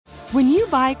When you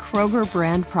buy Kroger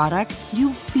brand products,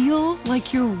 you feel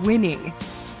like you're winning.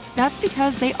 That's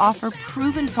because they offer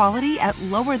proven quality at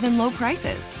lower than low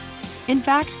prices. In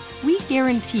fact, we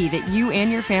guarantee that you and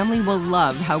your family will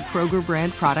love how Kroger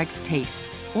brand products taste,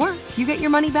 or you get your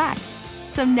money back.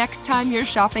 So next time you're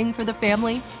shopping for the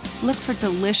family, look for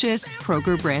delicious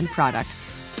Kroger brand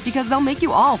products, because they'll make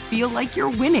you all feel like you're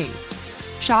winning.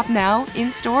 Shop now,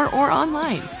 in-store, or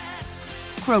online.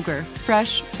 Kroger,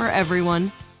 fresh for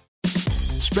everyone.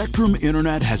 Spectrum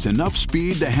Internet has enough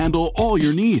speed to handle all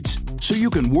your needs, so you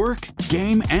can work,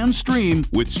 game, and stream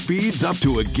with speeds up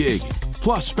to a gig.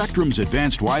 Plus, Spectrum's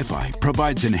advanced Wi-Fi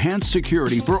provides enhanced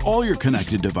security for all your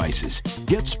connected devices.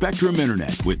 Get Spectrum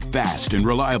Internet with fast and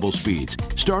reliable speeds,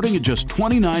 starting at just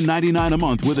 $29.99 a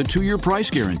month with a 2-year price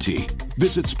guarantee.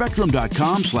 Visit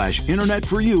spectrum.com/internet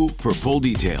for you for full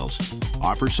details.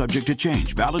 Offer subject to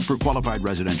change, valid for qualified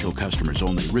residential customers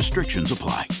only. Restrictions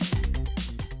apply.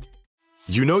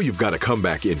 You know you've got a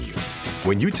comeback in you.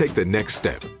 When you take the next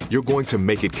step, you're going to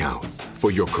make it count. For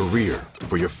your career,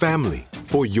 for your family,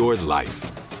 for your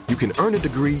life. You can earn a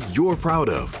degree you're proud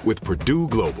of with Purdue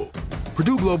Global.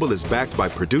 Purdue Global is backed by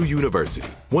Purdue University,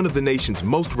 one of the nation's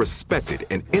most respected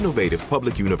and innovative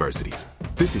public universities.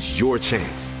 This is your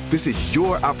chance. This is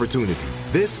your opportunity.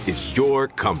 This is your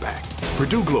comeback.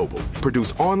 Purdue Global,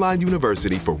 Purdue's online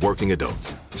university for working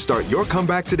adults. Start your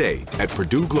comeback today at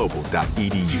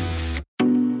purdueglobal.edu.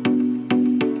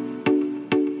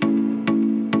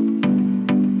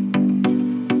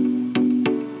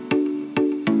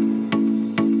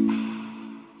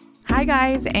 Hi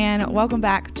guys, and welcome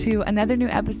back to another new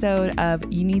episode of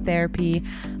You Need Therapy.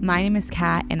 My name is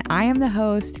Kat, and I am the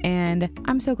host, and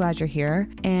I'm so glad you're here.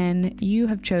 And you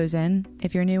have chosen,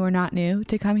 if you're new or not new,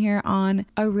 to come here on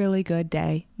a really good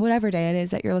day, whatever day it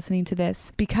is that you're listening to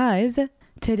this, because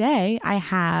today I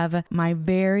have my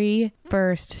very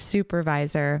first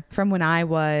supervisor from when I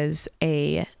was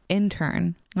an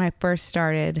intern, when I first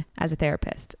started as a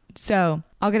therapist. So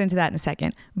I'll get into that in a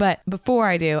second. But before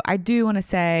I do want to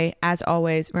say, as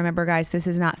always, remember guys, this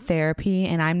is not therapy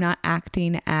and I'm not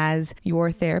acting as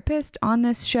your therapist on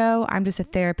this show. I'm just a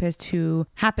therapist who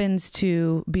happens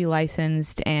to be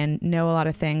licensed and know a lot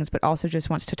of things, but also just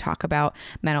wants to talk about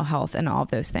mental health and all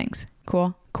of those things.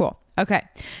 Cool. Okay.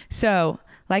 So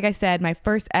like I said, my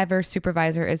first ever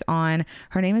supervisor is on.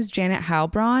 Her name is Janet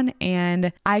Heilbronn,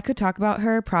 and I could talk about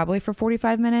her probably for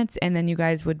 45 minutes and then you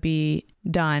guys would be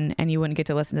done and you wouldn't get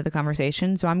to listen to the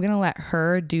conversation. So I'm going to let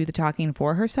her do the talking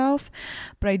for herself.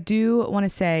 But I do want to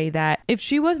say that if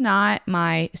she was not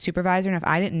my supervisor and if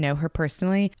I didn't know her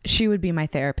personally, she would be my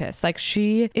therapist. Like,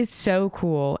 she is so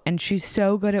cool and she's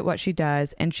so good at what she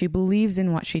does and she believes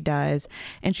in what she does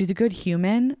and she's a good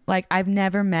human. Like, I've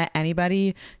never met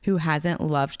anybody who hasn't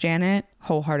loved Janet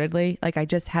wholeheartedly. Like, I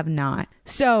just have not.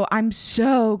 So I'm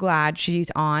so glad she's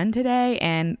on today.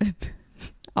 And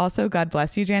also, God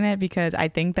bless you, Janet, because I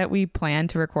think that we planned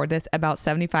to record this about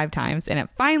 75 times and it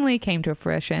finally came to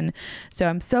fruition. So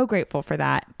I'm so grateful for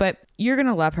that. But you're going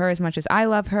to love her as much as I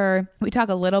love her. We talk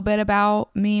a little bit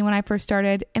about me when I first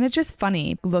started, and it's just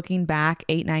funny looking back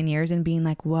 8-9 years and being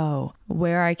like, whoa,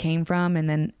 where I came from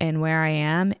and where I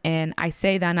am. And I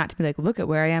say that not to be like, look at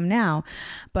where I am now,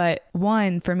 but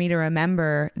one, for me to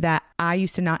remember that I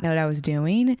used to not know what I was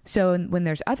doing. So when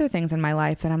there's other things in my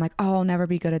life that I'm like, oh, I'll never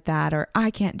be good at that, or I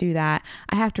can't do that,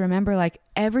 I have to remember, like,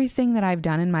 everything that I've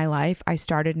done in my life, I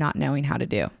started not knowing how to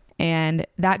do. And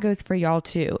that goes for y'all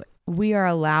too. We are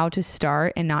allowed to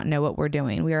start and not know what we're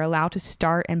doing. We are allowed to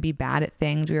start and be bad at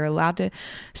things. We are allowed to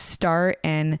start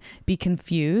and be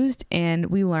confused, and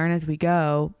we learn as we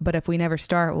go. But if we never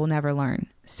start, we'll never learn.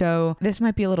 So this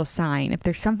might be a little sign. If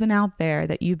there's something out there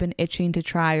that you've been itching to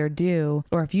try or do,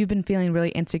 or if you've been feeling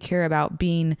really insecure about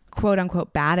being quote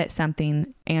unquote bad at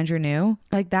something and you're new,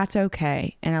 like, that's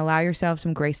okay. And allow yourself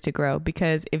some grace to grow.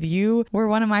 Because if you were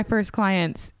one of my first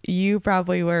clients, you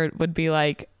probably would be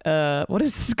like, what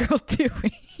is this girl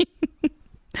doing?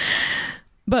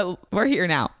 But we're here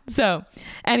now. So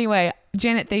anyway,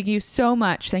 Janet, thank you so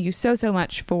much. Thank you so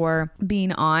much for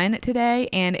being on today.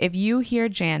 And if you hear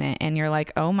Janet and you're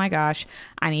like, oh my gosh,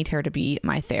 I need her to be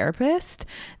my therapist,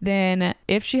 then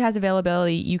if she has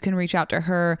availability, you can reach out to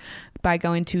her by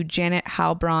going to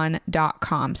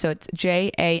janetheilbronn.com. So it's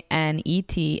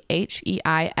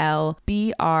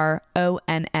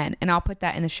JANETHEILBRONN. And I'll put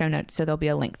that in the show notes, so there'll be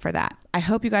a link for that. I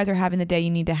hope you guys are having the day you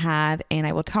need to have, and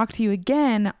I will talk to you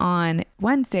again on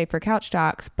Wednesday for Couch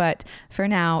Talks. But for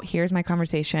now, here's my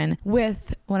conversation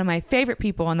with one of my favorite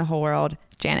people in the whole world,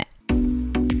 Janet.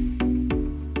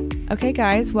 Okay,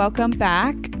 guys, welcome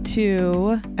back. Welcome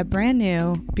to a brand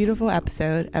new, beautiful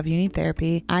episode of You Need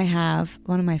Therapy. I have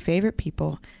one of my favorite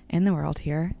people in the world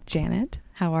here, Janet.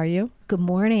 How are you? Good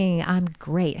morning. I'm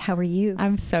great. How are you?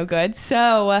 I'm so good.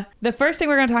 So the first thing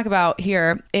we're going to talk about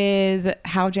here is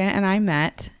how Janet and I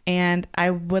met. And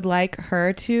I would like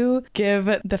her to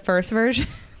give the first version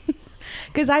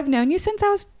because I've known you since I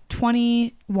was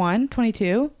 21,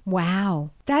 22.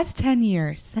 Wow. That's 10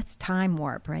 years. That's time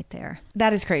warp right there.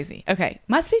 That is crazy. Okay.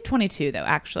 Must be 22 though,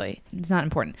 actually. It's not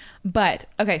important. But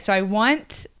okay. So I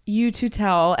want you to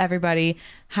tell everybody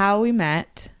how we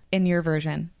met in your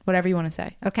version, whatever you want to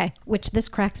say. Okay. Which this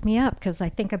cracks me up because I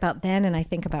think about then and I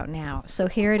think about now. So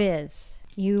here it is.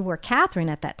 You were Catherine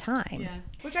at that time. Yeah.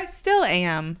 Which I still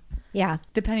am. Yeah.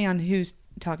 Depending on who's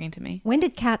talking to me. When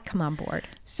did Kat come on board?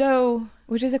 So,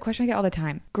 which is a question I get all the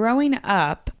time. Growing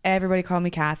up, everybody called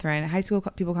me Catherine. High school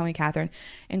people call me Catherine.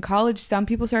 In college, some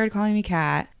people started calling me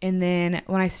Kat. And then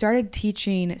when I started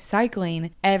teaching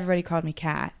cycling, everybody called me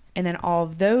Kat. And then all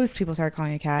of those people started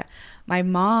calling me Kat. My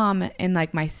mom and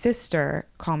like my sister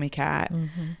call me Kat.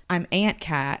 Mm-hmm. I'm Aunt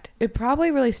Kat. It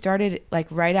probably really started like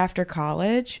right after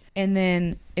college. And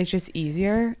then it's just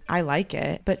easier. I like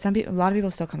it. But a lot of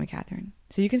people still call me Catherine.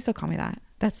 So you can still call me that.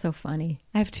 That's so funny.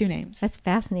 I have two names. That's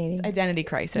fascinating. Identity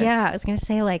crisis. Yeah, I was going to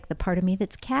say like the part of me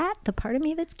that's Kat, the part of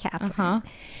me that's Catherine. Uh-huh.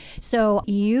 So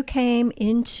you came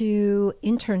into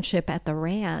internship at the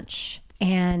ranch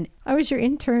and I was your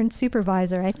intern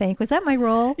supervisor, I think. Was that my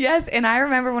role? Yes. And I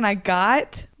remember when I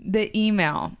got the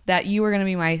email that you were going to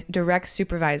be my direct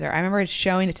supervisor, I remember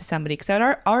showing it to somebody because I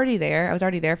was already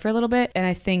there for a little bit. And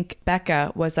I think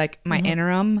Becca was like my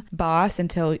interim boss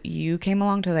until you came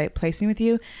along to like place me with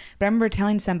you. But I remember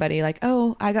telling somebody like,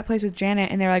 oh, I got placed with Janet.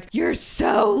 And they're like, you're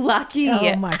so lucky.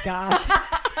 Oh my gosh.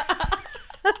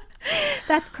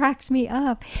 That cracks me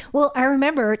up. Well, I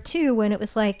remember too when it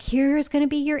was like, here's going to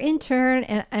be your intern.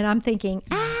 And I'm thinking,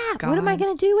 what am I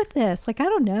going to do with this? Like, I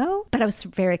don't know. But I was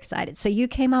very excited. So you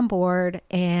came on board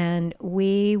and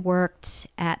we worked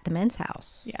at the men's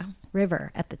house. Yeah.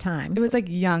 River at the time. It was like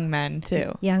young men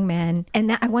too. Young men.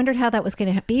 And I wondered how that was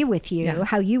going to be with you,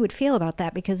 how you would feel about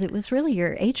that because it was really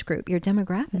your age group, your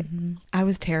demographic. Mm-hmm. I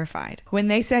was terrified. When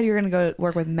they said you're going to go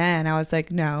work with men, I was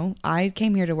like, no, I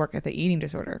came here to work at the eating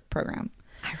disorder program.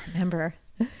 I remember.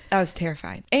 I was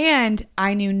terrified. And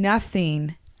I knew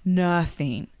nothing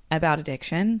about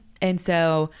addiction. And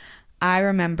so I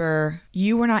remember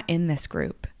you were not in this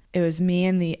group. It was me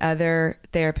and the other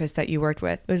therapist that you worked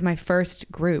with. It was my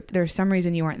first group. There's some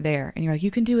reason you weren't there. And you're like,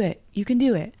 you can do it. You can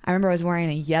do it. I remember I was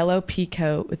wearing a yellow pea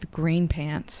coat with green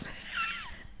pants.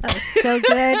 That was so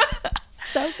good.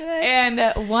 So good.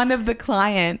 And one of the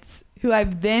clients who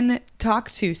I've then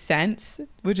talked to since,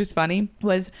 which is funny,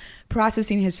 was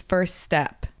processing his first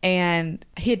step. And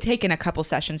he had taken a couple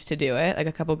sessions to do it, like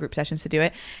a couple group sessions to do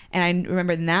it. And I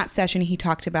remember in that session, he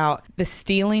talked about the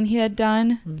stealing he had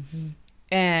done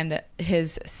and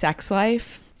his sex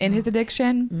life in his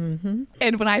addiction. Mm-hmm.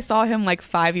 And when I saw him like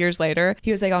 5 years later,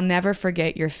 he was like, I'll never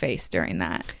forget your face during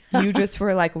that. You just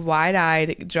were like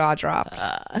wide-eyed, jaw dropped.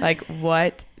 Like,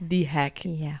 what the heck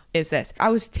is this? I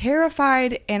was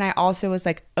terrified. And I also was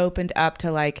like opened up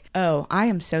to like, oh, I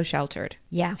am so sheltered.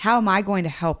 Yeah. How am I going to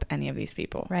help any of these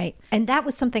people? Right. And that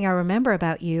was something I remember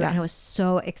about you. And I was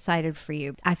so excited for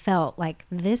you. I felt like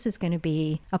this is going to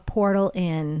be a portal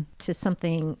in to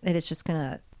something that is just going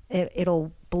to,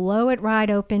 it'll blow it right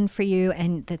open for you,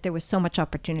 and that there was so much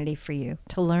opportunity for you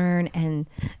to learn and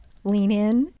lean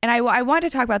in. And I wanted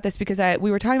to talk about this because we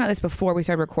were talking about this before we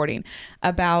started recording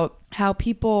about how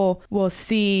people will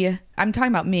see, I'm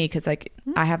talking about me because like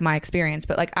I have my experience,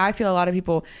 but like I feel a lot of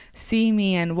people see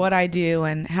me and what I do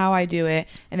and how I do it,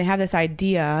 and they have this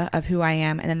idea of who I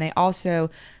am, and then they also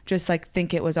just like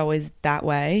think it was always that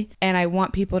way. And I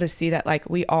want people to see that like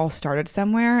we all started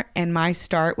somewhere, and my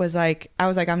start was like, I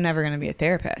was like, I'm never going to be a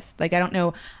therapist. Like, I don't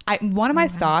know. One of my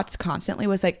thoughts constantly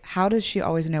was like, how does she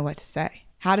always know what to say?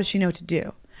 How does she know what to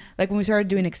do? Like when we started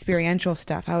doing experiential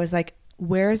stuff, I was like,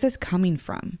 where is this coming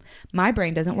from? My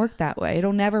brain doesn't work that way.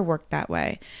 It'll never work that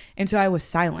way. And so I was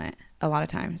silent a lot of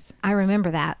times. I remember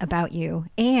that about you.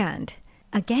 And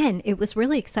again, it was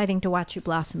really exciting to watch you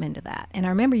blossom into that. And I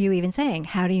remember you even saying,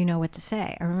 how do you know what to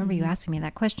say? I remember you asking me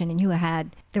that question,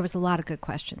 and there was a lot of good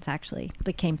questions actually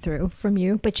that came through from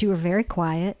you, but you were very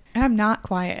quiet. And I'm not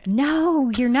quiet. No,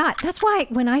 you're not. That's why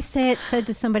when I said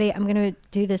to somebody, I'm going to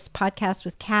do this podcast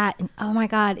with Kat, and oh my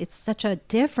God, it's such a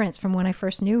difference from when I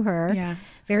first knew her. Yeah.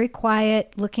 Very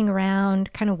quiet, looking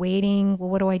around, kind of waiting. Well,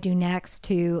 what do I do next?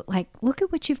 To like, look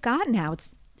at what you've got now.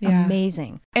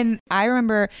 amazing. And I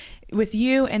remember with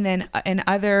you and then in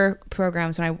other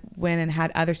programs when I went and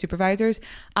had other supervisors,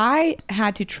 I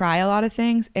had to try a lot of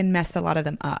things and messed a lot of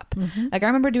them up. Like I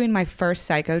remember doing my first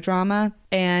psychodrama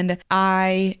and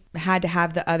I had to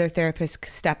have the other therapist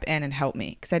step in and help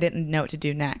me because I didn't know what to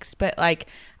do next. But like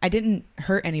I didn't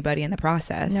hurt anybody in the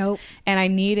process. Nope. And I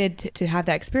needed to have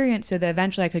that experience so that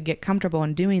eventually I could get comfortable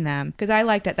in doing them because I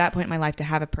liked at that point in my life to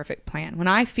have a perfect plan. When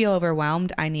I feel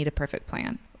overwhelmed, I need a perfect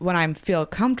plan. When I feel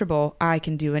comfortable, I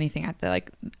can do anything at the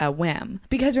like a whim.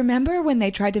 Because remember when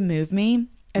they tried to move me?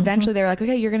 Eventually they were like,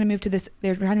 okay, you're going to move to this. They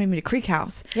were trying to move me to Creek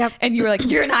House. Yep. And you were like,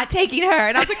 you're not taking her.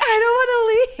 And I was like,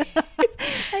 I don't want to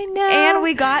leave. I know. And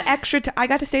we got I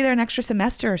got to stay there an extra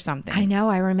semester or something. I know.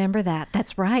 I remember that.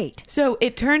 That's right. So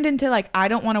it turned into like, I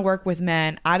don't want to work with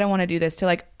men. I don't want to do this, to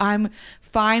like, I'm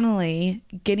finally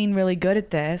getting really good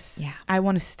at this. Yeah. I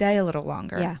want to stay a little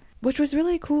longer. Yeah. Which was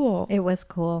really cool. It was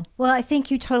cool. Well, I think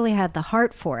you totally had the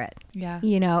heart for it. Yeah.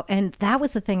 You know, and that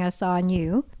was the thing I saw in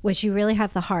you, was you really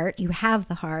have the heart. You have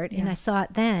the heart. Yeah. And I saw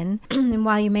it then. And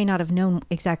while you may not have known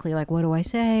exactly like, what do I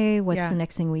say? What's the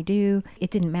next thing we do? It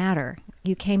didn't matter.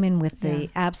 You came in with the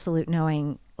absolute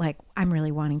knowing, like, I'm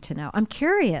really wanting to know. I'm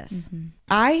curious.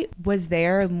 I was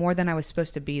there more than I was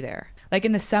supposed to be there. Like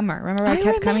in the summer. Remember I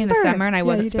kept coming in the summer and I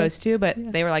wasn't supposed to, but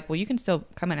they were like, well, you can still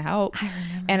come and help.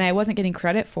 And I wasn't getting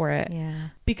credit for it. Yeah.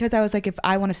 Because I was like, if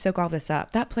I want to soak all this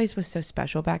up, that place was so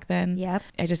special back then. Yep.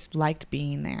 I just liked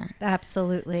being there.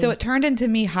 Absolutely. So it turned into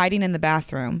me hiding in the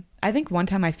bathroom. I think one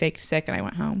time I faked sick and I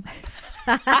went home.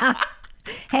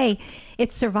 Hey,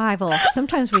 it's survival.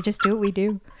 Sometimes we just do what we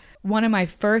do. One of my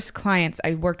first clients,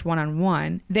 I worked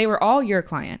one-on-one. They were all your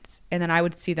clients. And then I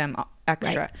would see them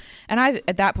extra. Right. And I,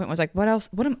 at that point, was like, what else?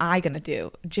 What am I going to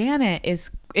do? Janet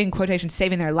is, in quotation,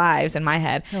 saving their lives in my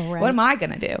head. Oh, right. What am I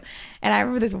going to do? And I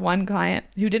remember this one client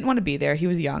who didn't want to be there. He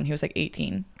was young. He was like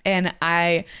 18. And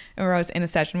I remember I was in a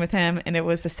session with him and it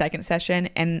was the second session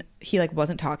and he like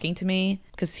wasn't talking to me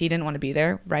because he didn't want to be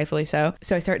there, rightfully so.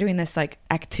 So I started doing this like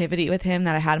activity with him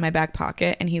that I had in my back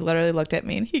pocket and he literally looked at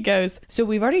me and he goes, so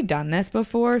we've already done this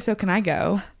before, so can I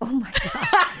go? Oh my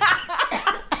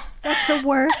God. That's the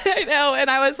worst. I know.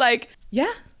 And I was like,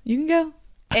 yeah, you can go.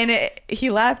 And he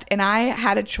left and I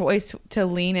had a choice to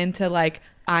lean into like,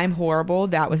 I'm horrible.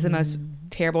 That was the most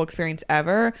terrible experience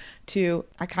ever, to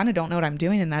I kind of don't know what I'm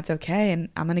doing and that's okay and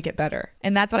I'm going to get better.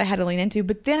 And that's what I had to lean into.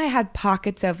 But then I had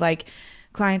pockets of like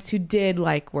clients who did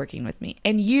like working with me.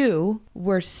 And you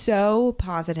were so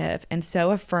positive and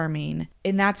so affirming.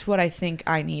 And that's what I think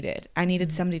I needed. I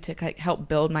needed somebody to help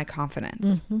build my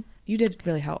confidence. You did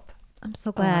really help. I'm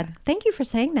so glad. Thank you for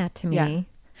saying that to me. Yeah.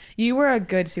 You were a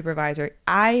good supervisor.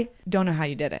 I don't know how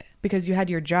you did it because you had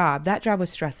your job. That job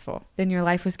was stressful. Then your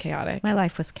life was chaotic. My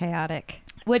life was chaotic.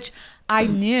 Which I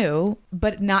knew,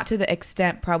 but not to the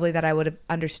extent probably that I would have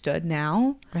understood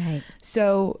now. Right.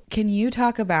 So can you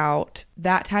talk about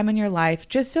that time in your life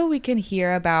just so we can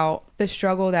hear about the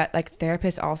struggle that like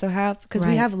therapists also have? Because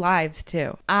we have lives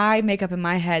too. I make up in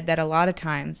my head that a lot of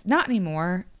times, not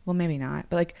anymore, well, maybe not,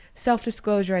 but like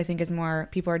self-disclosure, I think is more,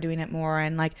 people are doing it more.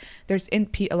 And like there's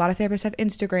a lot of therapists have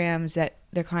Instagrams that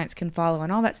their clients can follow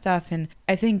and all that stuff. And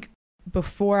I think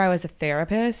before I was a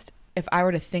therapist, if I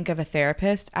were to think of a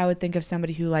therapist, I would think of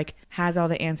somebody who like has all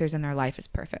the answers and their life is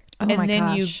perfect. Oh and then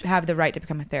gosh. You have the right to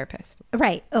become a therapist.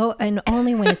 Right. Oh, and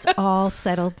only when it's all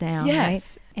settled down, yes.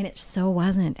 Right? And it so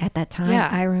wasn't at that time. Yeah.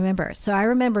 I remember. So I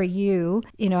remember you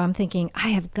know, I'm thinking I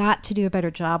have got to do a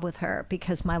better job with her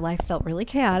because my life felt really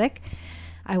chaotic.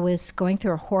 I was going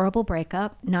through a horrible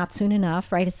breakup, not soon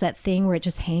enough, right? It's that thing where it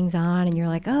just hangs on and you're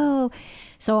like, oh,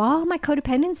 so all my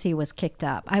codependency was kicked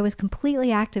up. I was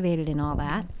completely activated in all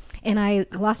that. And I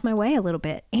lost my way a little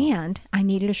bit and I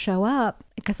needed to show up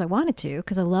because I wanted to,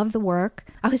 because I love the work.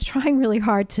 I was trying really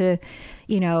hard to,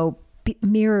 you know,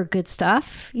 mirror good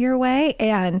stuff your way.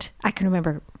 And I can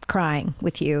remember crying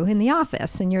with you in the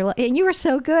office and you're like, and you were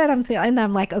so good.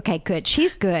 I'm like, okay, good.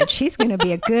 She's good. She's going to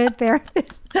be a good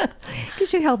therapist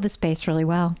because you held the space really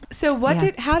well. So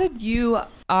how did you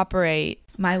operate?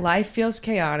 My life feels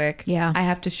chaotic. Yeah. I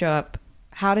have to show up.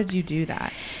 How did you do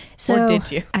that? So or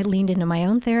did you? I leaned into my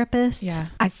own therapist. Yeah.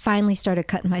 I finally started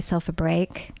cutting myself a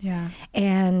break. Yeah.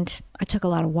 And I took a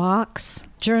lot of walks,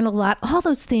 journaled a lot, all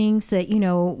those things that, you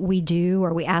know, we do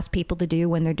or we ask people to do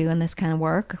when they're doing this kind of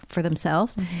work for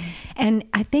themselves. And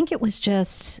I think it was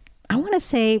just, I want to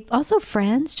say also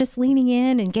friends just leaning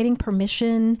in and getting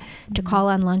permission to call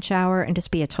on lunch hour and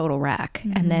just be a total wreck.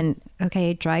 And then,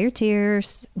 okay, dry your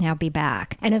tears, now be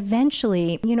back. And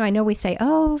eventually, you know, I know we say,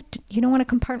 oh, you don't want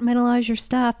to compartmentalize your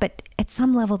stuff, but at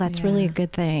some level that's really a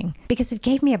good thing because it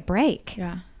gave me a break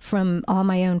from all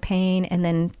my own pain and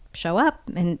then show up.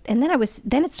 And then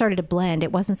it started to blend.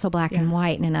 It wasn't so black and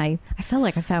white. And I felt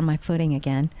like I found my footing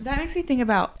again. That makes me think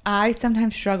about, I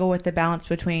sometimes struggle with the balance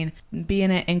between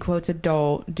being an, in quotes,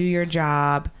 adult, do your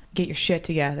job, get your shit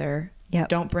together. Yep.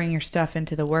 Don't bring your stuff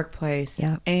into the workplace.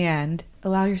 Yep. And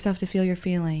allow yourself to feel your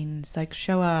feelings. Like,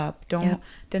 show up. Don't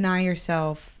deny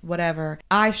yourself, whatever.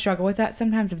 I struggle with that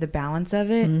sometimes, of the balance of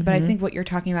it. But I think what you're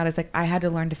talking about is like, I had to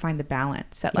learn to find the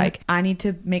balance. That like, I need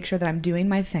to make sure that I'm doing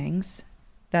my things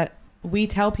that we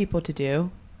tell people to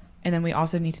do. And then we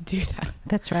also need to do them.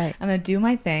 That's right. I'm going to do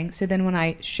my thing. So then when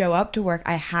I show up to work,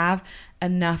 I have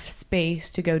enough space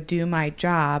to go do my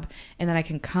job. And then I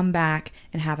can come back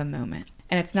and have a moment.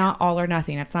 And it's not all or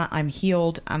nothing. It's not I'm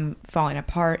healed, I'm falling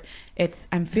apart. It's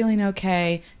I'm feeling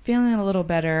okay, feeling a little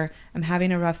better. I'm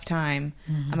having a rough time.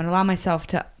 I'm going to allow myself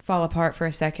to fall apart for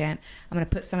a second. I'm going to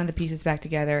put some of the pieces back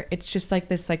together. It's just like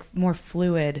this like more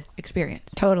fluid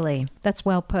experience. Totally. That's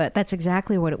well put. That's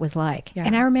exactly what it was like. Yeah.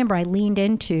 And I remember I leaned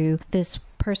into this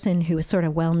person who was sort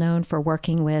of well known for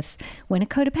working with when a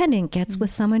codependent gets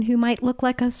with someone who might look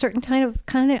like a certain kind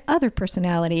of other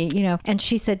personality, you know. And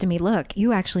she said to me, look,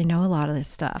 you actually know a lot of this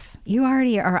stuff. You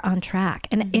already are on track.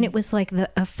 And it was like the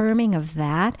affirming of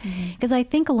that. Because I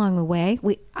think along the way,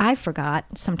 I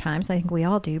forgot sometimes, I think we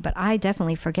all do, but I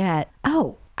definitely forget,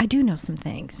 oh, I do know some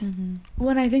things. Well,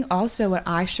 and I think also what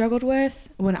I struggled with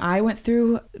when I went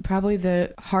through probably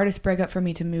the hardest breakup for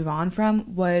me to move on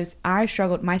from was I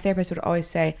struggled. My therapist would always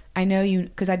say, I know you,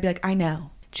 because I'd be like, I know.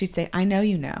 She'd say, I know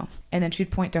you know. And then she'd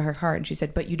point to her heart and she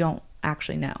said, but you don't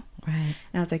actually know. Right.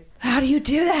 And I was like, how do you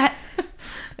do that?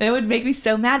 It would make me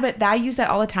so mad. But I use that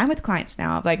all the time with clients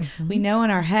now. Like, we know in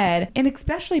our head, and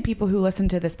especially people who listen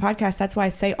to this podcast, that's why I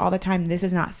say all the time, this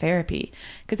is not therapy.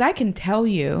 Because I can tell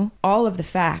you all of the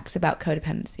facts about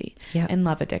codependency and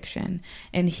love addiction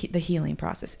and the healing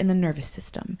process and the nervous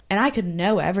system. And I could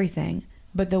know everything.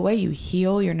 But the way you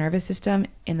heal your nervous system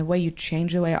and the way you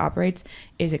change the way it operates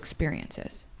is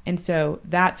experiences. And so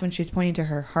that's when she's pointing to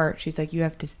her heart. She's like, you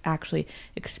have to actually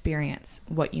experience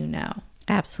what you know.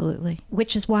 Absolutely.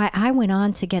 Which is why I went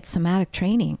on to get somatic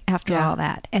training after all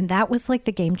that. And that was like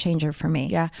the game changer for me.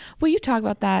 Yeah. Will you talk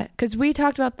about that? Because we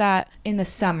talked about that in the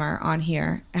summer on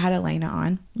here. I had Elena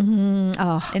on.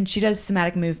 And she does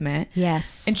somatic movement.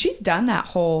 Yes. And she's done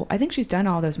I think she's done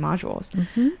all those modules.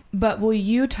 But will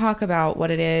you talk about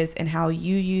what it is and how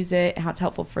you use it and how it's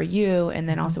helpful for you and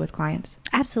then also with clients?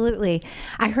 Absolutely.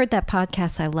 I heard that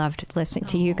podcast. I loved listening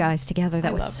to you guys together.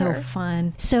 That was so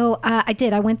fun. So I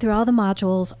did. I went through all the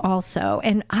modules also.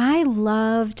 And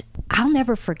I'll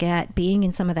never forget being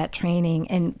in some of that training.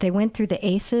 And they went through the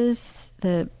ACEs,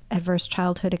 the Adverse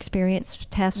Childhood Experience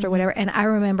test or whatever. And I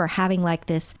remember having like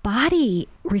this body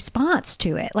response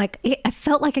to it. Like I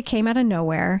felt like it came out of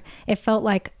nowhere. It felt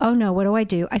like, oh no, what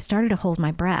do? I started to hold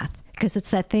my breath because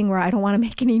it's that thing where I don't want to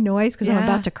make any noise because I'm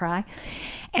about to cry.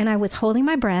 And I was holding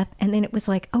my breath, and then it was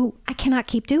like, oh, I cannot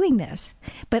keep doing this.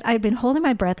 But I'd been holding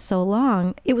my breath so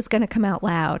long, it was going to come out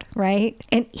loud, right?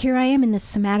 And here I am in this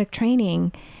somatic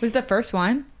training. Was the first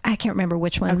one? I can't remember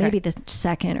which one, maybe the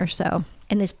second or so.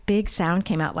 And this big sound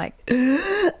came out like,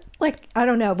 I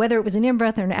don't know, whether it was an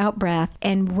in-breath or an out-breath.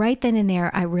 And right then and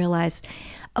there, I realized,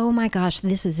 oh my gosh,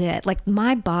 this is it. Like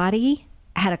my body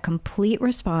had a complete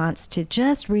response to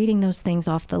just reading those things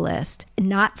off the list.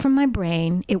 Not from my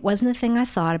brain. It wasn't a thing I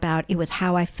thought about. It was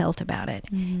how I felt about it.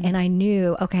 And I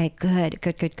knew, okay, good.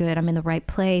 I'm in the right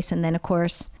place. And then, of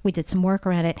course, we did some work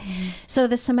around it. So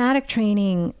the somatic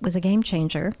training was a game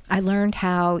changer. I learned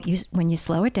how when you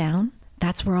slow it down,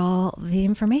 that's where all the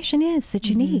information is that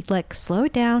you need. Like, slow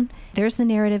it down. There's the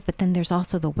narrative, but then there's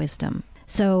also the wisdom.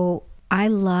 So I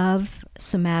love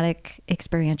somatic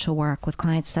experiential work with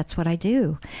clients. That's what I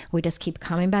do. We just keep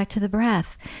coming back to the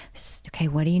breath. Okay,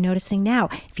 what are you noticing now?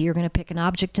 If you're going to pick an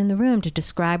object in the room to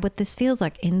describe what this feels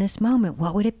like in this moment,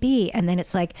 what would it be? And then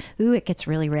it's like, ooh, it gets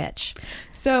really rich.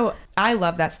 So I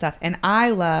love that stuff. And I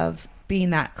love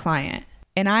being that client.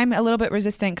 And I'm a little bit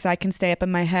resistant because I can stay up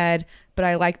in my head, but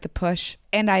I like the push.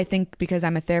 And I think because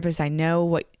I'm a therapist, I know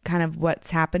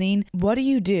what's happening. What do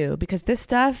you do? Because this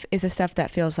stuff is the stuff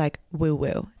that feels like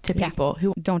woo-woo to people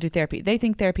who don't do therapy. They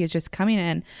think therapy is just coming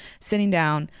in, sitting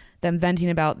down, them venting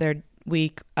about their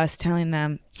week, us telling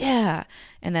them, and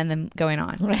then them going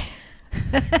on. Which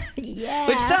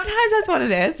sometimes that's what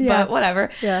it is, but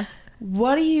whatever. Yeah.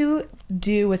 What do you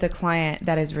do with a client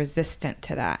that is resistant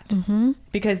to that?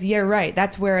 Because you're right.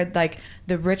 That's where like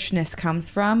the richness comes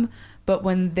from. But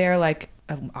when they're like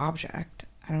an object,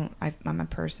 I'm a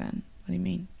person. What do you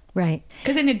mean? Right.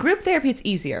 Because in a group therapy, it's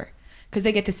easier because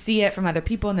they get to see it from other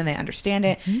people and then they understand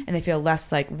it and they feel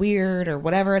less like weird or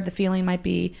whatever the feeling might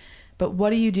be. But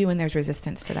what do you do when there's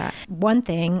resistance to that? One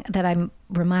thing that I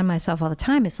remind myself all the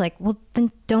time is like, well,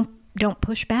 then don't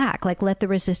push back. Like, let the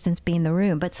resistance be in the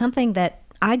room. But something that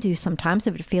I do sometimes,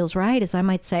 if it feels right, is I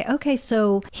might say, okay,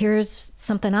 so here's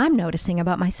something I'm noticing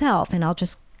about myself. And I'll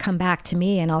just come back to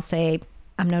me and I'll say,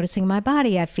 I'm noticing my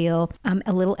body. I feel I'm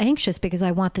a little anxious because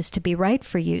I want this to be right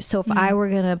for you. So if I were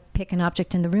going to pick an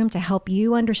object in the room to help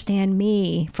you understand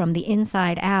me from the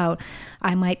inside out,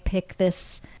 I might pick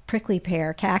this prickly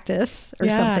pear cactus or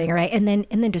something, right? And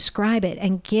then describe it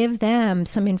and give them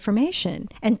some information.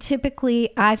 And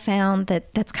typically I found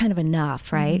that that's kind of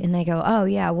enough, right? And they go, oh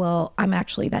yeah, well, I'm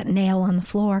actually that nail on the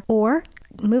floor. Or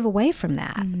move away from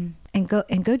that and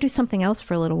go do something else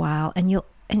for a little while, and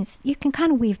you can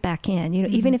kind of weave back in,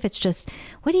 even if it's just,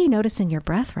 what do you notice in your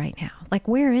breath right now? Like,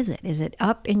 where is it? Is it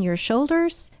up in your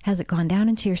shoulders? Has it gone down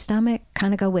into your stomach?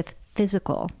 Kind of go with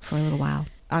physical for a little while.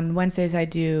 On Wednesdays, I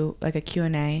do like a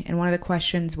Q&A. And one of the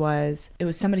questions it was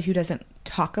somebody who doesn't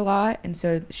talk a lot. And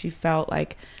so she felt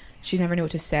like she never knew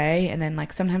what to say. And then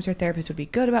like sometimes her therapist would be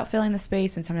good about filling the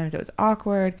space and sometimes it was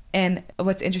awkward. And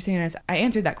what's interesting is I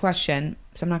answered that question.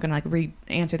 So I'm not going to like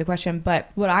re-answer the question.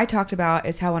 But what I talked about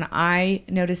is how when I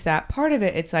noticed that, part of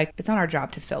it, it's like, it's not our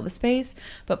job to fill the space.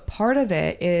 But part of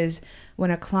it is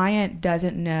when a client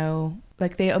doesn't know,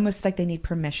 like they almost like they need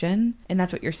permission. And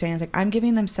that's what you're saying. It's like, I'm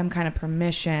giving them some kind of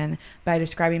permission by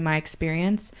describing my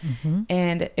experience.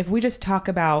 And if we just talk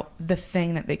about the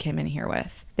thing that they came in here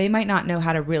with, they might not know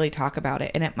how to really talk about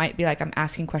it. And it might be like, I'm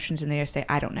asking questions and they just say,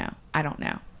 I don't know.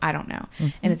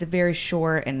 And it's a very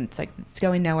short and it's like, it's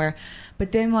going nowhere.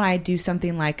 But then when I do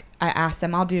something like I ask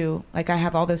them, I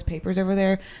have all those papers over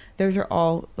there. Those are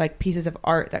all like pieces of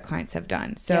art that clients have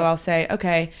done. So I'll say,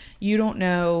 okay, you don't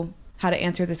know how to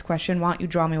answer this question. Why don't you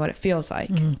draw me what it feels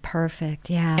like? Perfect.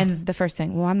 Yeah. And the first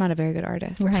thing, well, I'm not a very good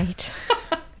artist. Right.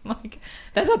 Like,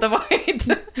 that's not the point.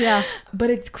 Yeah. But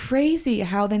it's crazy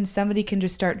how then somebody can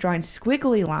just start drawing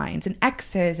squiggly lines and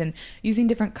X's and using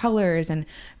different colors and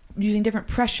using different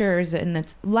pressures, and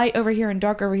it's light over here and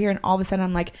dark over here, and all of a sudden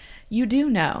I'm like, you do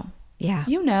know. Yeah.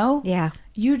 You know. Yeah.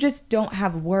 You just don't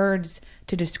have words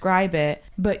to describe it,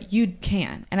 but you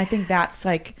can. And I think that's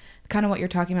like kind of what you're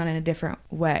talking about in a different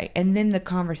way. And then the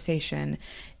conversation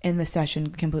in the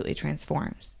session completely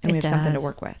transforms and we have something to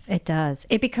work with. It does.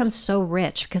 It becomes so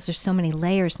rich because there's so many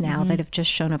layers now that have just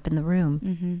shown up in the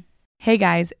room. Hey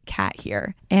guys, Kat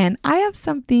here. And I have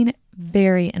something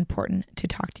very important to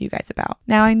talk to you guys about.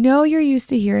 Now, I know you're used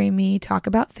to hearing me talk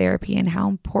about therapy and how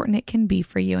important it can be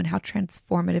for you and how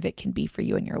transformative it can be for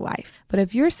you in your life. But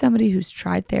if you're somebody who's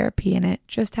tried therapy and it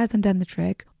just hasn't done the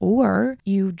trick, or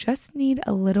you just need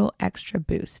a little extra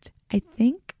boost, I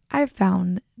think I've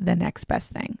found the next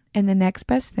best thing. And the next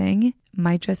best thing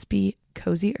might just be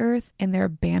Cozy Earth and their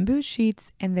bamboo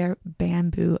sheets and their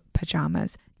bamboo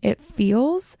pajamas. It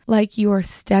feels like you are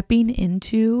stepping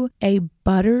into a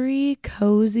buttery,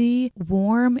 cozy,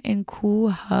 warm, and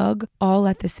cool hug all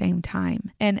at the same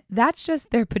time. And that's just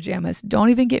their pajamas.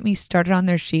 Don't even get me started on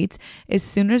their sheets. As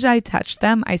soon as I touched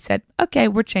them, I said, okay,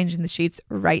 we're changing the sheets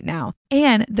right now.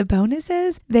 And the bonus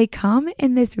is they come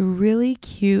in this really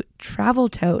cute travel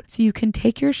tote so you can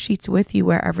take your sheets with you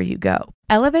wherever you go.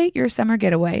 Elevate your summer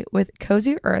getaway with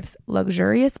Cozy Earth's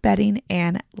luxurious bedding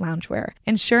and loungewear,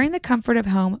 ensuring the comfort of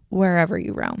home wherever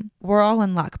you roam. We're all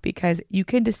in luck because you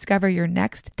can discover your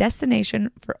next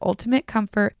destination for ultimate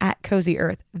comfort at Cozy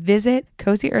Earth. Visit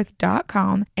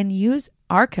CozyEarth.com and use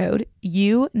our code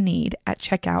YOUNEED at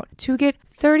checkout to get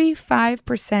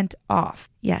 35% off.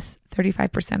 Yes,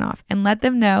 35% off. And let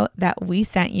them know that we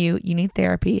sent you Need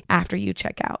Therapy after you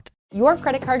check out. Your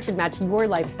credit card should match your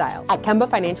lifestyle. At Kemba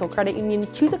Financial Credit Union,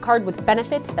 choose a card with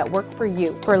benefits that work for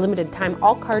you. For a limited time,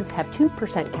 all cards have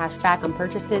 2% cash back on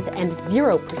purchases and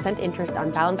 0% interest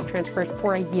on balance transfers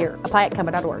for a year. Apply at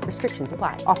Kemba.org. Restrictions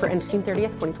apply. Offer ends June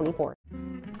 30th, 2024.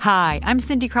 Hi, I'm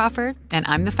Cindy Crawford, and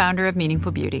I'm the founder of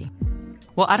Meaningful Beauty.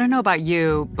 Well, I don't know about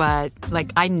you, but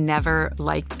I never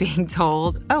liked being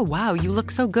told, oh, wow, you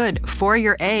look so good for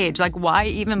your age. Why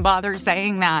even bother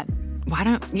saying that? Why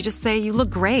don't you just say you look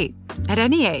great at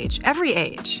any age, every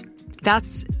age?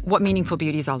 That's what Meaningful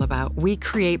Beauty is all about. We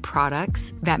create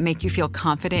products that make you feel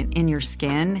confident in your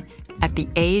skin at the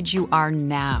age you are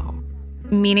now.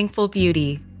 Meaningful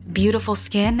Beauty. Beautiful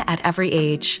skin at every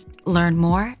age. Learn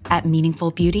more at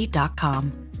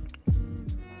meaningfulbeauty.com.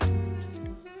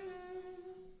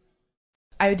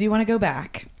 I do want to go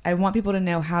back. I want people to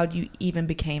know how you even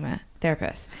became a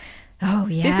therapist. Oh,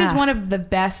 yeah. This is one of the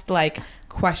best,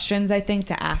 questions, I think,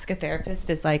 to ask a therapist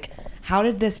is, how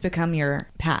did this become your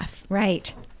path?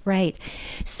 Right. Right.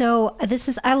 So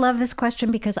I love this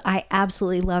question because I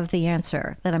absolutely love the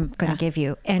answer that I'm going to give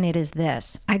you. And it is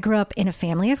this. I grew up in a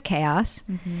family of chaos.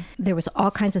 Mm-hmm. There was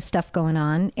all kinds of stuff going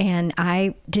on. And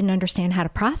I didn't understand how to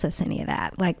process any of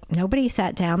that. Like nobody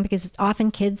sat down because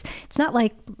often kids, it's not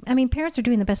like, I mean, parents are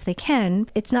doing the best they can.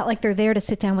 It's not like they're there to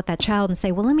sit down with that child and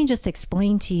say, well, let me just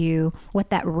explain to you what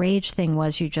that rage thing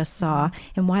was you just saw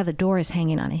and why the door is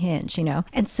hanging on a hinge, you know?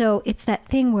 And so it's that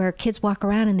thing where kids walk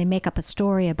around and they make up a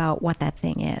story about what that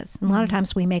thing is. And a lot of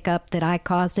times we make up that I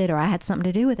caused it or I had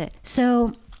something to do with it.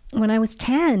 So when I was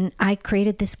 10, I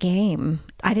created this game.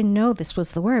 I didn't know this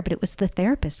was the word, but it was the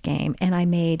therapist game. And I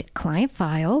made client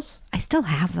files. I still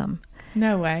have them.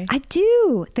 No way. I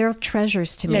do. They're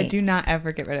treasures to me. Yeah, do not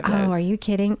ever get rid of those. Oh, are you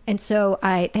kidding? And so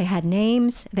they had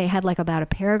names. They had like about a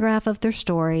paragraph of their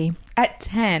story. At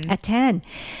 10? At 10.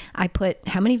 I put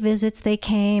how many visits they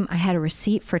came. I had a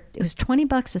receipt for, it was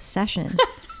 $20 a session.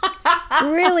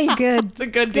 Really good. It's a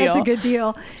good deal. That's a good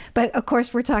deal. But of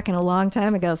course, we're talking a long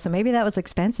time ago. So maybe that was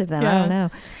expensive then. I don't know.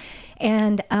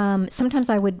 And sometimes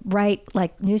I would write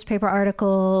like newspaper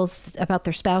articles about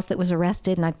their spouse that was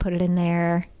arrested and I'd put it in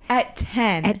there. At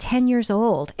 10? At 10 years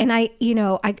old. And I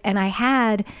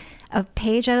had a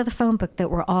page out of the phone book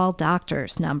that were all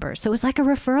doctors' numbers. So it was like a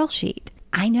referral sheet.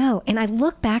 I know. And I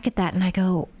look back at that and I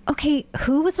go, okay,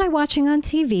 who was I watching on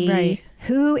TV? Right.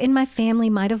 Who in my family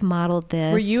might have modeled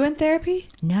this? Were you in therapy?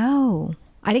 No.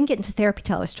 I didn't get into therapy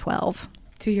till I was 12.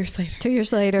 2 years later. 2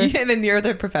 years later. And then you're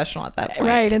the professional at that point.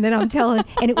 Right. And then I'm telling,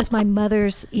 and it was my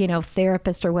mother's,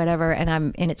 therapist or whatever. And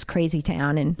I'm in its crazy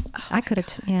town. And I could have,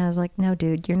 I was like, no,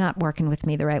 dude, you're not working with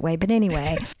me the right way. But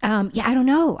anyway, I don't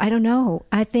know.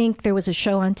 I think there was a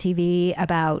show on TV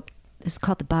about, it's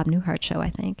called the Bob Newhart Show, I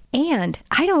think. And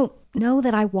I don't know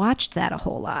that I watched that a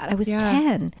whole lot. I was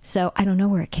 10. So I don't know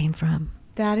where it came from.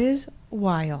 That is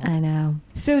wild. I know.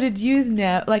 So did you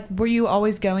know, like, were you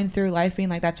always going through life being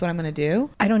like, that's what I'm going to do?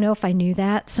 I don't know if I knew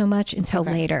that so much until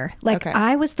later. Like,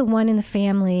 I was the one in the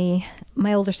family,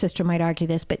 my older sister might argue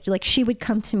this, but like she would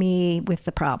come to me with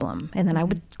the problem and then I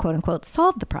would quote unquote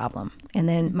solve the problem. And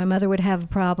then my mother would have a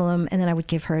problem and then I would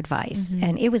give her advice.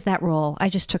 And it was that role. I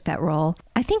just took that role.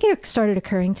 I think it started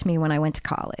occurring to me when I went to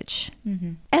college.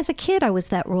 As a kid, I was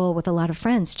that role with a lot of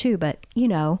friends too, but you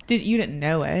didn't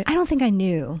know it. I don't think I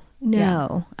knew.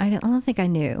 No, I don't think I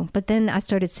knew. But then I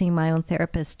started seeing my own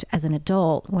therapist as an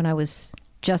adult when I was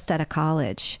just out of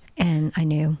college, and I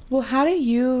knew. Well, how do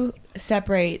you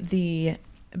separate the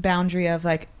boundary of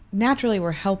like, naturally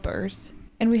we're helpers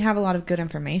and we have a lot of good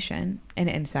information and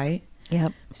insight.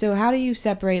 Yep. So how do you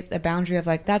separate the boundary of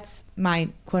like, that's my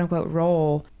quote unquote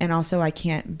role, and also I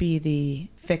can't be the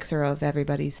fixer of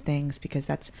everybody's things because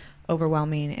that's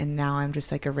overwhelming, and now I'm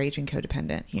just like a raging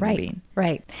codependent human being.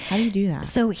 Right. How do you do that?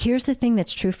 So here's the thing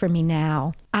that's true for me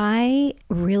now. I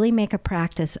really make a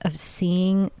practice of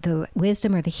seeing the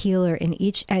wisdom or the healer in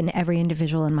each and every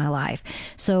individual in my life.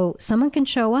 So someone can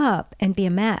show up and be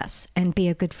a mess and be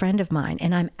a good friend of mine,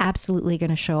 and I'm absolutely going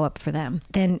to show up for them.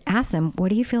 Then ask them, what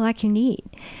do you feel like you need?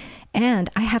 And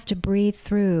I have to breathe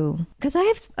through, because I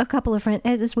have a couple of friends,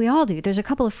 as we all do. There's a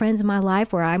couple of friends in my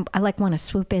life where I like want to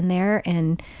swoop in there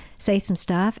and say some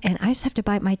stuff, and I just have to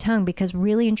bite my tongue, because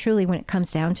really and truly, when it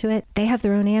comes down to it, they have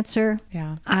their own answer.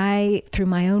 Yeah. I, through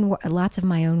my own lots of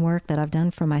my own work that I've done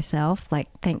for myself, like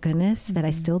thank goodness that I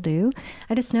still do,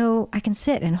 I just know I can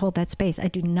sit and hold that space. I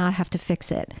do not have to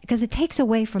fix it, because it takes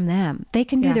away from them. They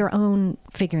can do their own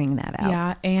figuring that out.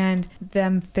 Yeah, and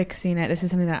them fixing it. This is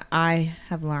something that I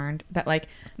have learned, that like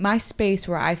my space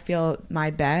where I feel my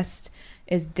best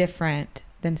is different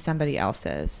than somebody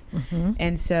else's.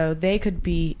 And so they could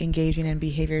be engaging in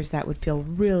behaviors that would feel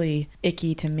really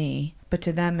icky to me, but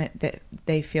to them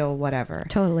they feel whatever.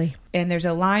 Totally. And there's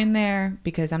a line there,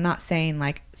 because I'm not saying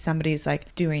like somebody's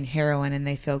like doing heroin and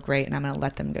they feel great and I'm going to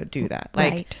let them go do that.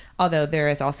 Like, although there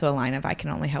is also a line of I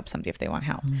can only help somebody if they want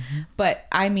help. But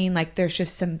I mean, like, there's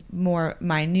just some more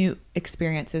minute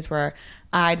experiences where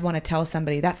I'd want to tell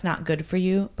somebody that's not good for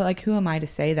you, but like, who am I to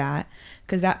say that?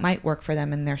 Because that might work for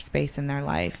them in their space in their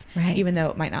life, even though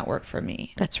it might not work for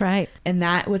me. That's right. And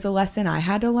that was a lesson I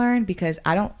had to learn, because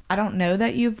I don't know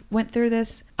that you've went through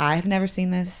this. I've never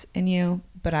seen this in you,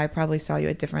 but I probably saw you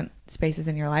at different spaces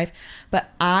in your life. But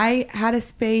I had a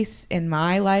space in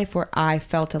my life where I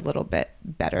felt a little bit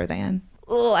better than.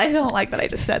 Oh, I don't like that I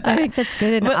just said that. I think that's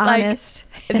good and honest.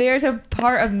 Like, there's a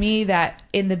part of me that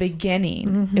in the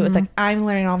beginning, it was like, I'm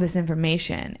learning all this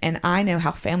information and I know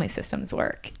how family systems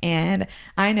work and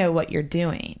I know what you're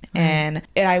doing. And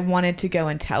I wanted to go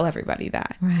and tell everybody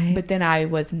that. But then I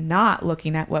was not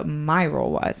looking at what my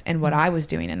role was and what I was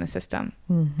doing in the system.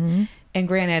 And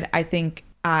granted, I think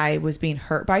I was being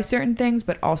hurt by certain things,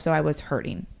 but also I was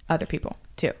hurting other people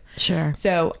too. Sure.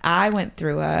 So I went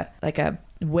through a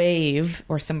wave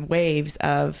or some waves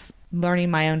of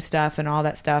learning my own stuff and all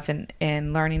that stuff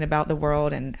and learning about the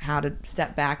world and how to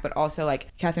step back, but also like,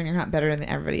 Catherine, you're not better than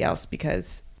everybody else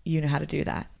because you know how to do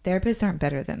that. Therapists aren't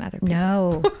better than other people.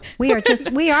 No, we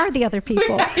are the other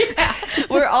people. Yeah.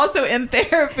 We're also in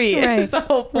therapy. Right. It's the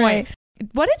whole point. Right.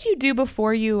 What did you do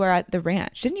before you were at the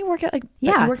ranch? Didn't you work at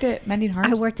you worked at Mending Hearts?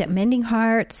 I worked at Mending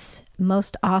Hearts,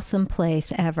 most awesome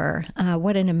place ever.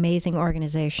 What an amazing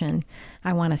organization.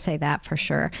 I want to say that for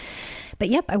sure. But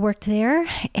yep, I worked there,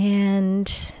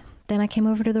 and then I came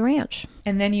over to the ranch.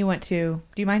 And then you went to,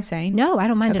 do you mind saying? No, I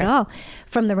don't mind at all.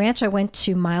 From the ranch, I went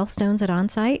to Milestones at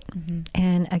Onsite. Mm-hmm.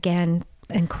 And again,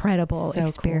 incredible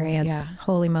experience. Cool. Yeah.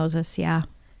 Holy Moses, yeah.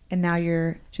 And now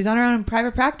she's on her own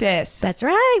private practice. That's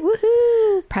right.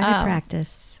 Woohoo. Private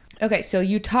practice. Okay. So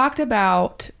you talked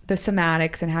about the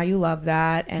somatics and how you love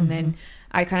that. And then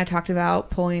I kind of talked about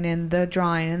pulling in the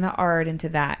drawing and the art into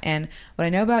that. And what I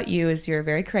know about you is you're a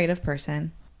very creative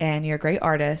person and you're a great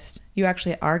artist. You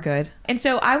actually are good. And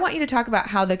so I want you to talk about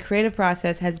how the creative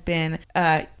process has been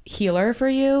a healer for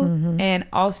you. Mm-hmm. And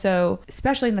also,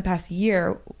 especially in the past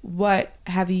year, what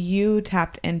have you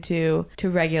tapped into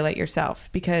to regulate yourself?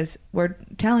 Because we're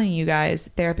telling you guys,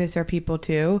 therapists are people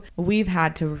too. We've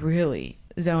had to really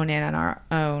zone in on our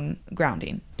own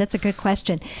grounding. That's a good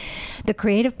question. The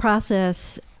creative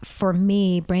process for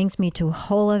me brings me to a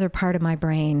whole other part of my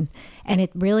brain, and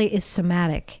it really is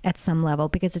somatic at some level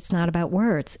because it's not about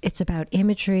words. It's about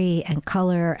imagery and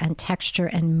color and texture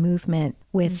and movement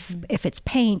with if it's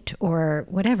paint or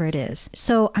whatever it is.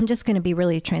 So I'm just going to be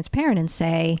really transparent and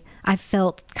say I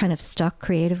felt kind of stuck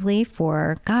creatively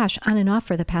for, on and off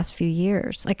for the past few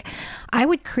years. Like I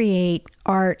would create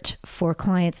art for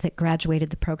clients that graduated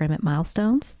the program at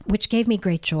Milestones, which gave me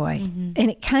great joy. Mm-hmm. And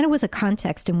it kind of was a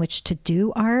context in which to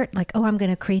do art, like, I'm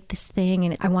going to create this thing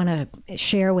and I want to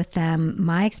share with them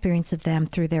my experience of them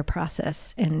through their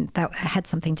process. And that had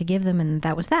something to give them, and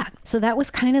that was that. So that was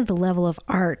kind of the level of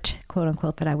art, quote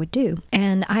unquote, that I would do.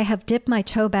 And I have dipped my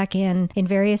toe back in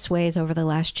various ways over the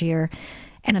last year.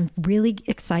 And I'm really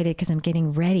excited because I'm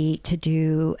getting ready to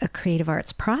do a creative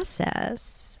arts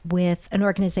process with an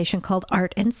organization called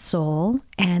Art and Soul,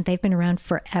 and they've been around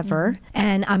forever. Mm-hmm.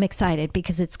 And I'm excited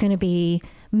because it's going to be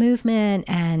movement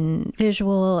and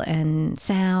visual and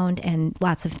sound and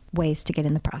lots of ways to get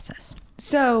in the process.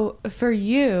 So for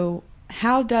you,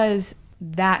 how does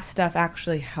that stuff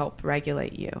actually help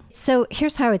regulate you? So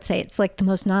here's how I would say it. It's like the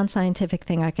most non-scientific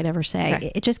thing I could ever say.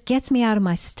 Okay. It just gets me out of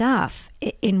my stuff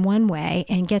in one way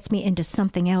and gets me into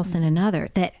something else in another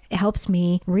that helps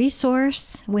me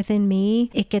resource within me.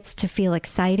 It gets to feel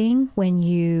exciting when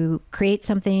you create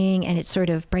something and it sort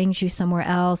of brings you somewhere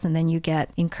else, and then you get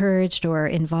encouraged or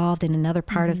involved in another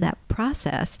part of that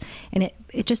process. And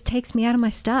it just takes me out of my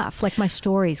stuff, like my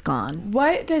story's gone.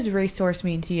 What does resource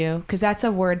mean to you? Because that's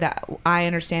a word that I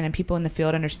understand and people in the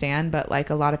field understand, but like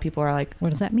a lot of people are like, what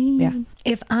does that mean? Yeah.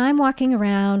 If I'm walking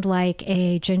around like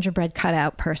a gingerbread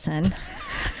cutout person,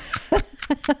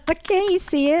 can't you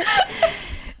see it?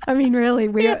 I mean, really,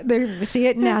 we see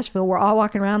it in Nashville. We're all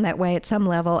walking around that way at some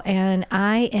level. And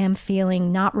I am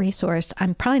feeling not resourced.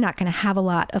 I'm probably not going to have a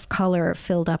lot of color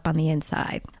filled up on the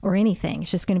inside or anything.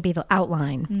 It's just going to be the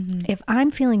outline. Mm-hmm. If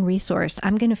I'm feeling resourced,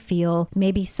 I'm going to feel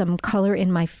maybe some color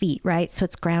in my feet, right? So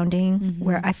it's grounding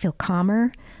where I feel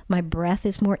calmer. My breath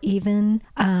is more even.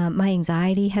 My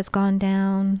anxiety has gone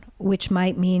down, which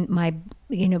might mean my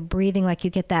breathing, like you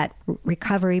get that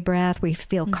recovery breath where you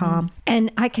feel calm.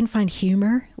 And I can find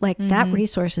humor, like that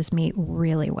resources me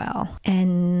really well.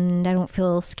 And I don't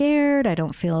feel scared. I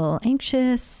don't feel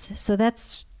anxious. So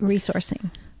that's resourcing.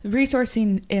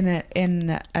 Resourcing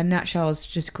in a nutshell is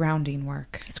just grounding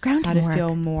work. It's grounding work. How to work.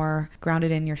 feel more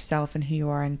grounded in yourself and who you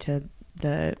are, and to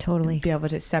be able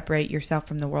to separate yourself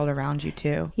from the world around you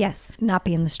too. Yes. Not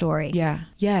be in the story. Yeah.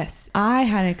 Yes. I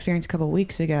had an experience a couple of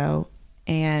weeks ago.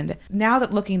 And now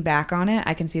that looking back on it,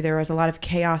 I can see there was a lot of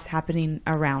chaos happening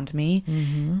around me.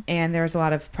 Mm-hmm. And there was a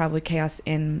lot of probably chaos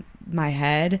in my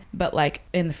head. But like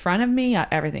in the front of me,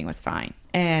 everything was fine.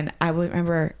 And I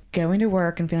remember going to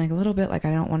work and feeling a little bit like I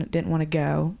didn't want to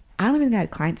go. I don't even think I had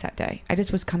clients that day. I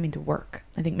just was coming to work.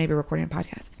 I think maybe recording a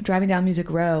podcast. Driving down Music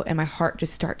Row, and my heart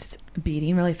just starts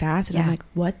beating really fast. And I'm like,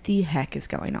 what the heck is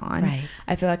going on? Right.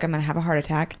 I feel like I'm going to have a heart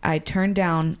attack. I turned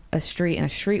down a street, and a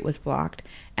street was blocked.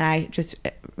 And I just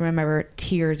remember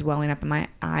tears welling up in my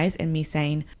eyes and me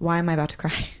saying, why am I about to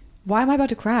cry? Why am I about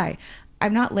to cry?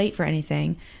 I'm not late for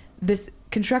anything. This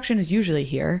construction is usually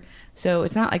here. So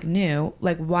it's not like new.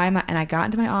 Like, why am I? And I got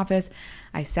into my office.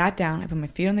 I sat down, I put my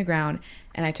feet on the ground,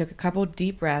 and I took a couple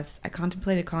deep breaths. I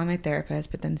contemplated calling my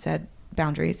therapist, but then said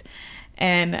boundaries.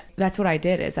 And that's what I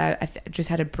did, is I just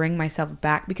had to bring myself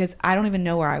back, because I don't even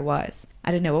know where I was.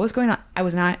 I didn't know what was going on. I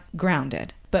was not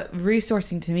grounded. But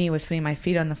resourcing to me was putting my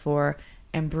feet on the floor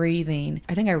and breathing.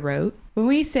 I think I wrote. When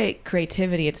we say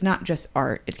creativity, it's not just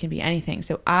art. It can be anything.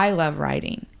 So I love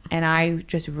writing, and I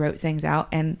just wrote things out.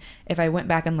 And if I went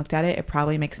back and looked at it, it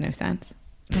probably makes no sense.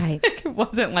 Right. It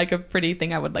wasn't like a pretty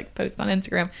thing I would like post on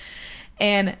Instagram.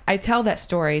 And I tell that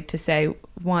story to say,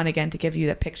 one, again, to give you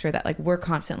that picture that like we're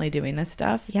constantly doing this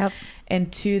stuff. Yep.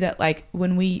 And two, that like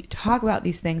when we talk about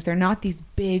these things, they're not these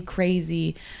big,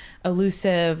 crazy,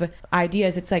 elusive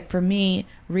ideas. It's like, for me,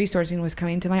 resourcing was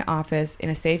coming to my office in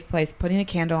a safe place, putting a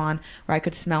candle on where I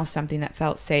could smell something that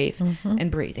felt safe, and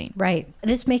breathing. Right.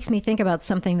 This makes me think about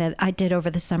something that I did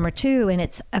over the summer too, and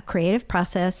it's a creative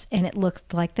process, and it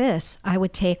looked like this. I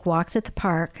would take walks at the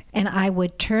park, and I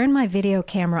would turn my video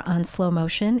camera on slow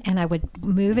motion, and I would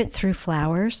move it through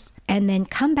flowers, and then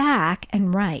come back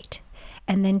and write,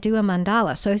 and then do a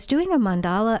mandala. So I was doing a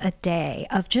mandala a day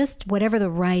of just whatever the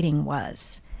writing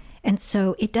was. And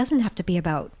so it doesn't have to be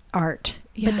about art,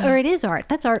 or it is art.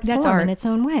 That's art in its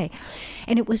own way.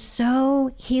 And it was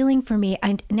so healing for me.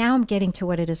 And now I'm getting to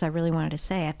what it is I really wanted to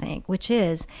say, I think, which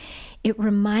is it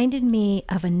reminded me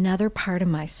of another part of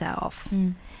myself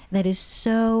that is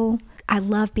so, I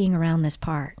love being around this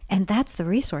part. And that's the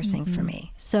resourcing for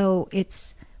me. So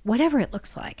it's whatever it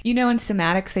looks like. You know, in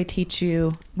somatics, they teach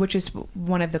you, which is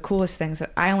one of the coolest things,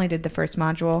 that I only did the first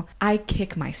module. I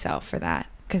kick myself for that,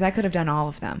 because I could have done all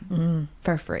of them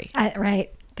for free.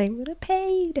 Right. They would have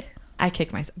paid. I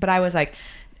kicked myself. But I was like,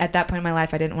 at that point in my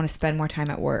life, I didn't want to spend more time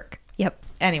at work. Yep.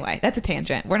 Anyway, that's a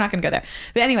tangent. We're not going to go there.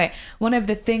 But anyway, one of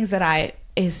the things that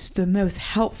is the most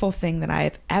helpful thing that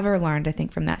I've ever learned, I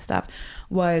think, from that stuff,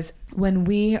 was when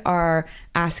we are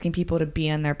asking people to be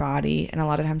in their body, and a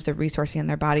lot of times they're resourcing in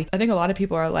their body. I think a lot of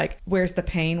people are like, where's the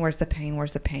pain? Where's the pain?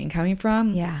 Where's the pain coming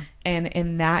from? Yeah. And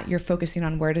in that, you're focusing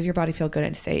on, where does your body feel good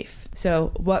and safe?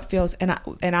 So what feels, and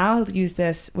I'll use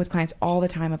this with clients all the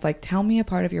time, of like, tell me a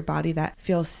part of your body that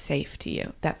feels safe to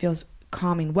you, that feels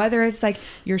calming, whether it's like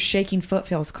your shaking foot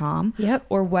feels calm,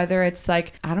 or whether it's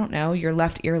like, I don't know, your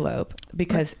left earlobe,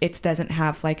 because it doesn't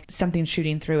have like something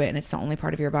shooting through it, and it's the only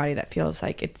part of your body that feels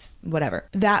like it's whatever.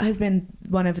 That has been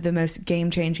one of the most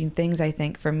game-changing things, I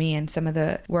think, for me, and some of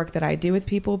the work that I do with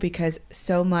people, because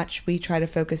so much we try to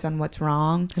focus on what's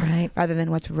wrong rather than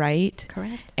what's right.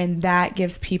 Correct. And that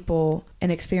gives people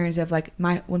an experience of like,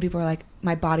 when people are like,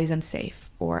 my body's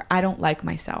unsafe, or I don't like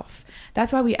myself.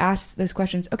 That's why we ask those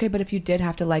questions. Okay, but if you did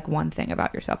have to like one thing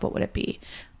about yourself, what would it be?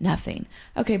 Nothing.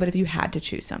 Okay, but if you had to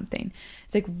choose something,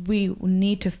 it's like we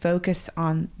need to focus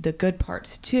on the good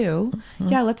parts too.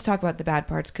 Yeah, let's talk about the bad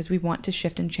parts, because we want to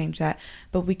shift and change that,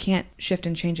 but we can't shift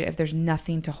and change it if there's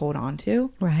nothing to hold on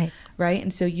to. Right.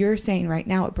 And so you're saying right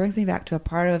now, it brings me back to a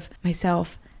part of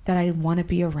myself that I want to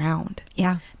be around.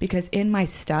 Yeah. Because in my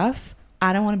stuff,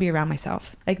 I don't want to be around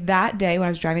myself. Like that day when I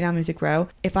was driving down Music Row,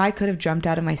 if I could have jumped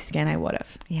out of my skin, I would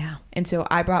have. Yeah. And so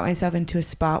I brought myself into a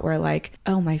spot where like,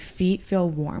 oh, my feet feel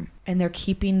warm and they're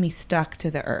keeping me stuck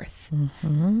to the earth.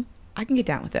 I can get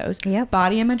down with those. Yep.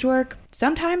 Body image work,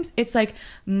 sometimes it's like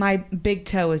my big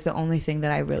toe is the only thing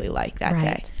that I really like that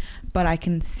day. But I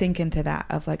can sink into that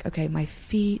of like, okay, my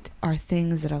feet are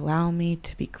things that allow me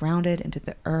to be grounded into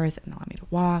the earth and allow me to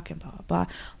walk and blah, blah, blah,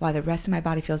 while the rest of my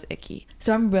body feels icky.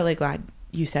 So I'm really glad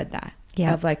you said that.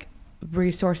 Yeah. Of like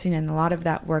resourcing, and a lot of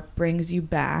that work brings you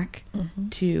back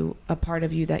to a part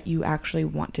of you that you actually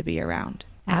want to be around.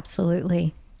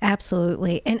 Absolutely.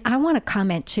 Absolutely. And I want to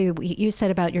comment too, you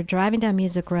said about you're driving down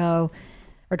Music Row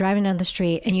or driving down the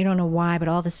street and you don't know why, but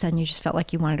all of a sudden you just felt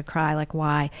like you wanted to cry. Like,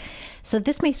 why? So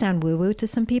this may sound woo-woo to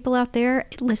some people out there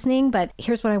listening, but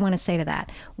here's what I want to say to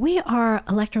that. We are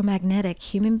electromagnetic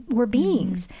we're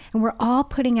beings, and we're all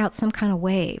putting out some kind of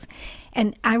wave.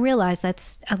 And I realize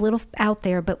that's a little out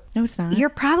there, but no, it's not. You're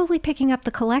probably picking up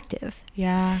the collective.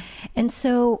 Yeah. And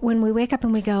so when we wake up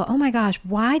and we go, oh my gosh,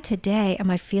 why today am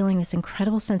I feeling this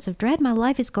incredible sense of dread? My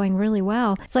life is going really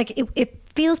well. It's like it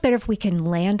feels better if we can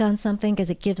land on something, because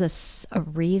it gives us a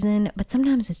reason. But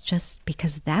sometimes it's just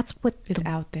because that's what is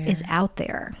out there. Is out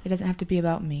there. It doesn't have to be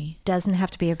about me. Doesn't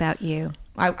have to be about you.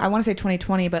 I want to say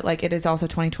 2020, but like it is also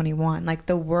 2021. Like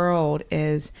the world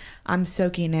is, I'm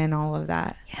soaking in all of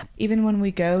that. Yeah. Even when we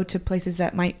go to places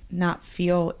that might not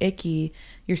feel icky,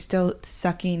 you're still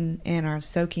sucking in or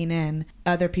soaking in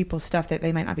other people's stuff that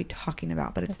they might not be talking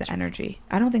about, but it's the energy.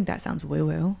 I don't think that sounds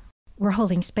woo-woo. We're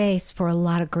holding space for a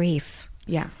lot of grief.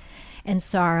 Yeah. And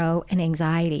sorrow and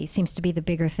anxiety seems to be the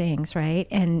bigger things, right?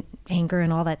 And anger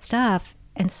and all that stuff.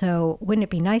 And so wouldn't it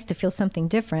be nice to feel something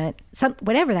different,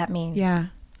 whatever that means. Yeah.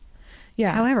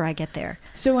 Yeah. However I get there.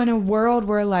 So in a world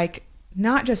where like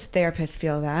not just therapists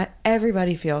feel that,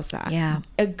 everybody feels that. Yeah.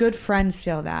 Good friends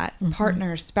feel that.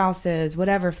 Partners, spouses,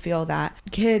 whatever feel that.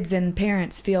 Kids and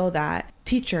parents feel that.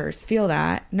 Teachers feel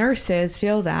that. Nurses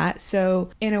feel that.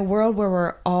 So in a world where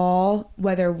we're all,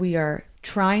 whether we are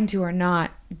trying to or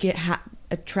not,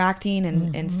 attracting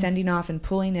and sending off and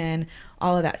pulling in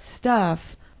all of that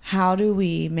stuff, how do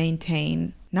we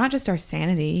maintain not just our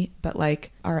sanity, but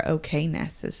like our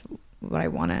okayness is what I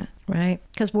want to. Right.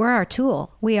 Because we're our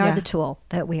tool. We are the tool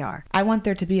that we are. I want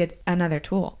there to be another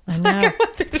tool. I know.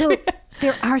 So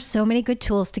there are so many good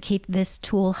tools to keep this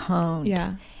tool honed.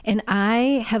 Yeah. And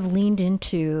I have leaned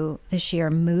into this year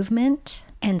movement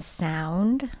and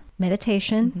sound,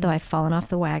 meditation, though I've fallen off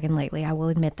the wagon lately. I will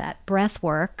admit that. Breath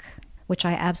work, which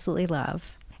I absolutely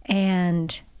love.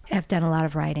 And I've done a lot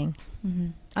of writing.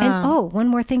 And one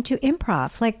more thing too,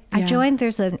 improv. Like I joined,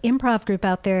 there's an improv group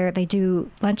out there. They do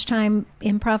lunchtime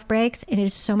improv breaks, and it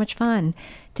is so much fun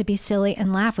to be silly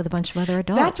and laugh with a bunch of other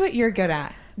adults. That's what you're good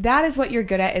at. That is what you're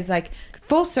good at, is like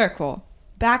full circle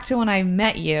back to when I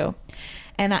met you,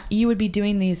 and you would be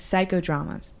doing these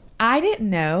psychodramas. I didn't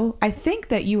know. I think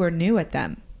that you were new at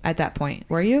them at that point.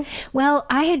 Were you? Well,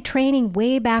 I had training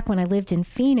way back when I lived in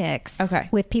Phoenix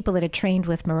with people that had trained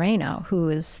with Moreno, who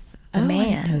is a man.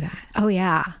 I didn't know that. Oh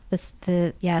yeah.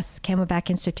 Camelback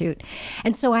Institute.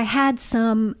 And so I had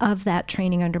some of that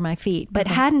training under my feet, but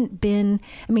hadn't been,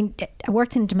 I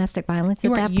worked in domestic violence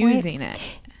at that point. You weren't using it.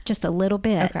 Just a little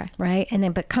bit. Okay. Right. And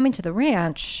then, but coming to the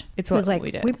ranch, it was like,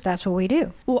 we did. That's what we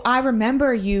do. Well, I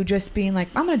remember you just being like,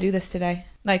 I'm going to do this today.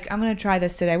 Like, I'm going to try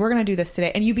this today. We're going to do this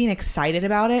today. And you being excited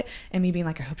about it, and me being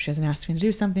like, I hope she doesn't ask me to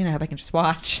do something. I hope I can just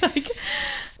watch.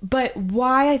 But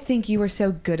why I think you were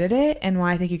so good at it, and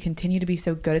why I think you continue to be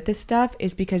so good at this stuff,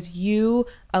 is because you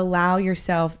allow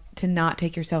yourself to not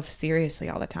take yourself seriously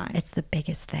all the time. It's the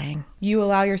biggest thing. You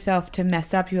allow yourself to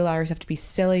mess up. You allow yourself to be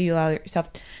silly. You allow yourself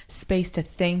space to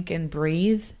think and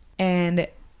breathe. And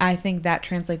I think that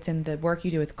translates in the work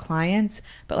you do with clients.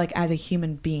 But like as a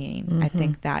human being, I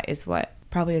think that is what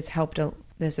probably has helped.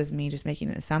 This is me just making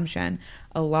an assumption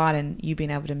a lot, in you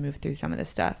being able to move through some of this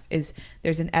stuff. Is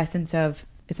there's an essence of,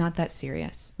 it's not that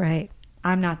serious. Right.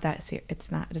 I'm not that serious. It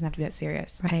doesn't have to be that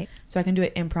serious. Right. So I can do an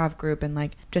improv group and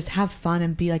like just have fun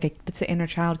and be like it's an inner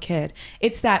child kid.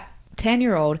 It's that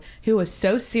 10-year-old who was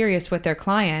so serious with their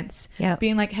clients,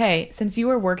 being like, hey, since you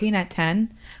were working at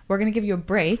 10, we're going to give you a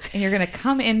break, and you're going to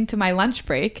come into my lunch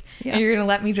break, and you're going to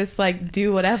let me just like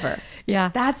do whatever. Yeah.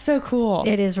 That's so cool.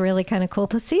 It is really kind of cool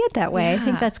to see it that way. I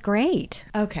think that's great.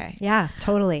 Okay. Yeah,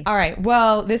 totally. All right.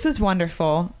 Well, this was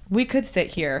wonderful. We could sit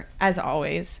here as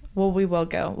always. Well, we will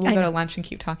go. We'll go to lunch and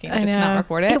keep talking. Just not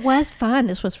record it. It was fun.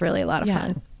 This was really a lot of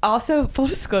fun. Also, full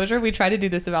disclosure, we tried to do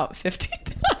this about 15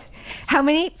 times. How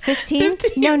many? 15?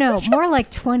 No, more like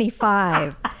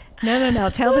 25. No.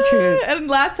 Tell the truth. And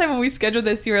last time when we scheduled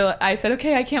this, I said,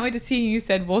 okay, I can't wait to see you. You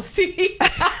said, we'll see.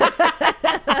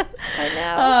 I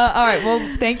know. All right.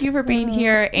 Well, thank you for being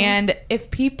here. And if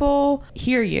people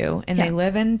hear you and they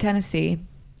live in Tennessee,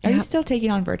 are you still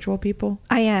taking on virtual people?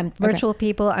 I am. Virtual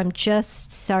people. I'm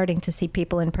just starting to see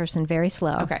people in person very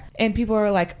slow. Okay. And people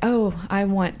are like, oh, I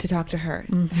want to talk to her.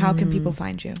 How can people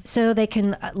find you? So they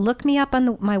can look me up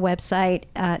on my website,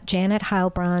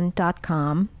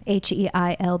 JanetHeilbronn.com,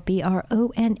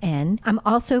 HeilBronn. I'm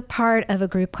also part of a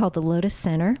group called the Lotus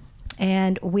Center.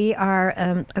 And we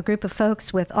are a group of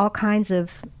folks with all kinds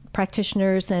of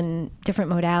practitioners and different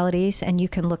modalities. And you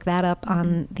can look that up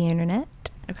on the internet.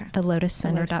 Okay.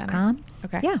 TheLotusCenter.com.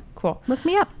 Okay. Yeah. Cool. Look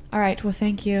me up. All right. Well,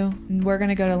 thank you. We're going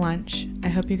to go to lunch. I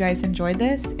hope you guys enjoyed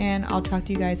this, and I'll talk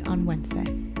to you guys on Wednesday.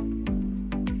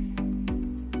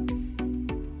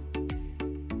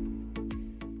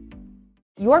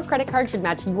 Your credit card should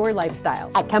match your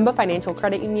lifestyle. At Kemba Financial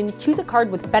Credit Union, choose a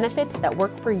card with benefits that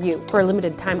work for you. For a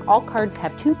limited time, all cards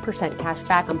have 2% cash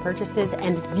back on purchases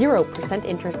and 0%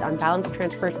 interest on balance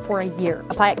transfers for a year.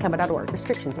 Apply at Kemba.org.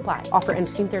 Restrictions apply. Offer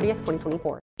ends June 30th,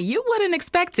 2024. You wouldn't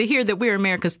expect to hear that we're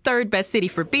America's third best city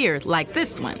for beer like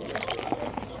this one.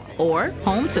 Or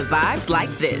home to vibes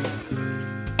like this.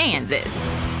 And this.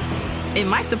 It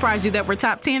might surprise you that we're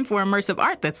top 10 for immersive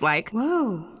art that's like,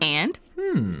 whoa. And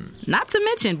not to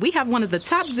mention, we have one of the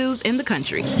top zoos in the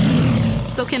country.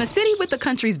 So can a city with the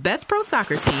country's best pro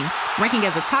soccer team, ranking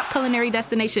as a top culinary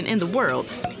destination in the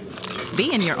world,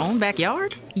 be in your own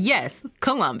backyard? Yes,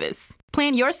 Columbus.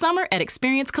 Plan your summer at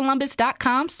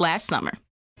ExperienceColumbus.com/summer.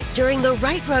 During the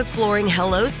Right Rug Flooring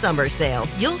Hello Summer Sale,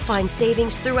 you'll find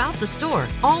savings throughout the store,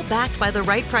 all backed by the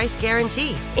right price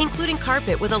guarantee, including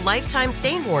carpet with a lifetime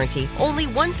stain warranty, only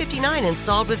 $159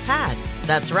 installed with pad.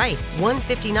 That's right,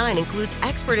 $159 includes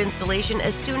expert installation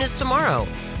as soon as tomorrow.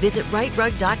 Visit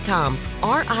rightrug.com,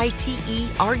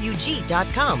 RITERUG.com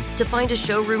to find a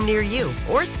showroom near you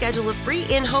or schedule a free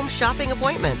in-home shopping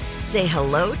appointment. Say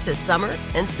hello to summer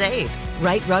and save.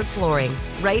 Right Rug Flooring,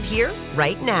 right here,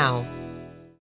 right now.